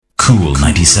Cool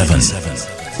 97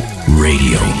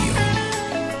 Radio.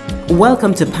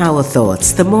 Welcome to Power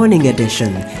Thoughts, the morning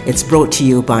edition. It's brought to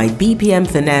you by BPM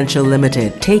Financial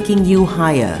Limited, taking you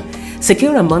higher.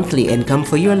 Secure a monthly income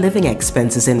for your living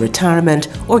expenses in retirement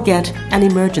or get an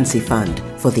emergency fund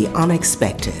for the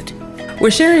unexpected. We're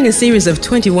sharing a series of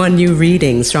 21 new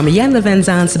readings from Iyanla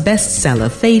Vanzant's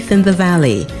bestseller, Faith in the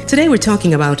Valley. Today we're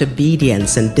talking about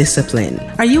obedience and discipline.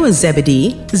 Are you a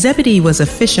Zebedee? Zebedee was a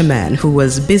fisherman who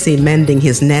was busy mending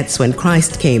his nets when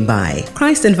Christ came by.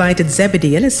 Christ invited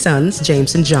Zebedee and his sons,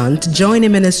 James and John, to join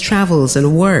him in his travels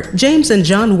and work. James and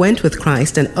John went with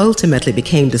Christ and ultimately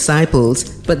became disciples,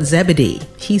 but Zebedee,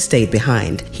 he stayed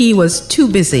behind. He was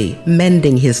too busy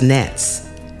mending his nets.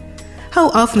 How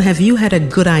often have you had a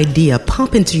good idea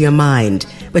pop into your mind,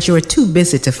 but you were too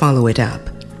busy to follow it up?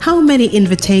 How many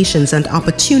invitations and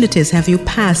opportunities have you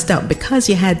passed up because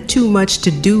you had too much to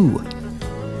do?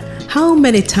 How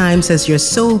many times has your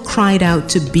soul cried out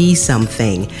to be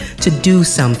something, to do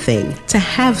something, to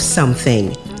have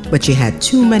something, but you had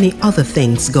too many other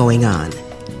things going on?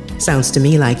 Sounds to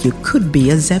me like you could be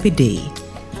a Zebedee.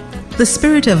 The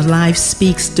Spirit of life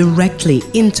speaks directly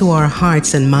into our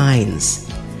hearts and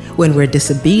minds. When we're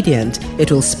disobedient,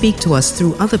 it will speak to us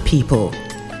through other people.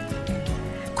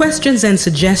 Questions and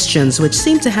suggestions which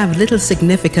seem to have little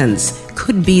significance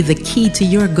could be the key to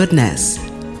your goodness.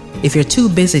 If you're too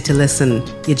busy to listen,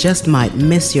 you just might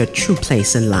miss your true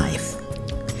place in life.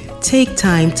 Take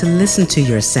time to listen to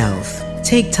yourself.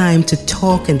 Take time to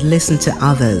talk and listen to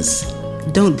others.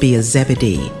 Don't be a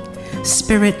Zebedee.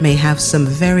 Spirit may have some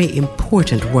very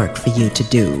important work for you to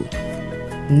do.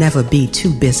 Never be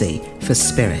too busy for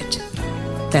Spirit.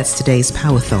 That's today's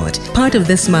Power Thought, part of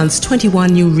this month's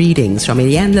 21 new readings from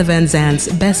Iyanla Vanzant's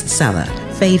bestseller,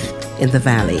 Faith in the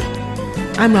Valley.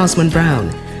 I'm Rosamond Brown.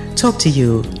 Talk to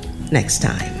you next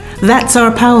time. That's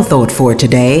our Power Thought for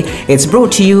today. It's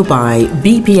brought to you by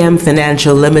BPM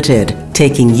Financial Limited,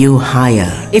 taking you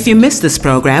higher. If you missed this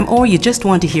program or you just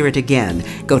want to hear it again,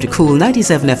 go to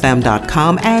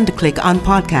cool97fm.com and click on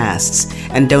podcasts.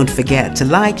 And don't forget to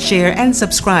like, share, and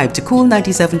subscribe to Cool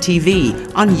 97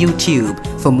 TV on YouTube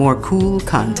for more cool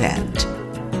content.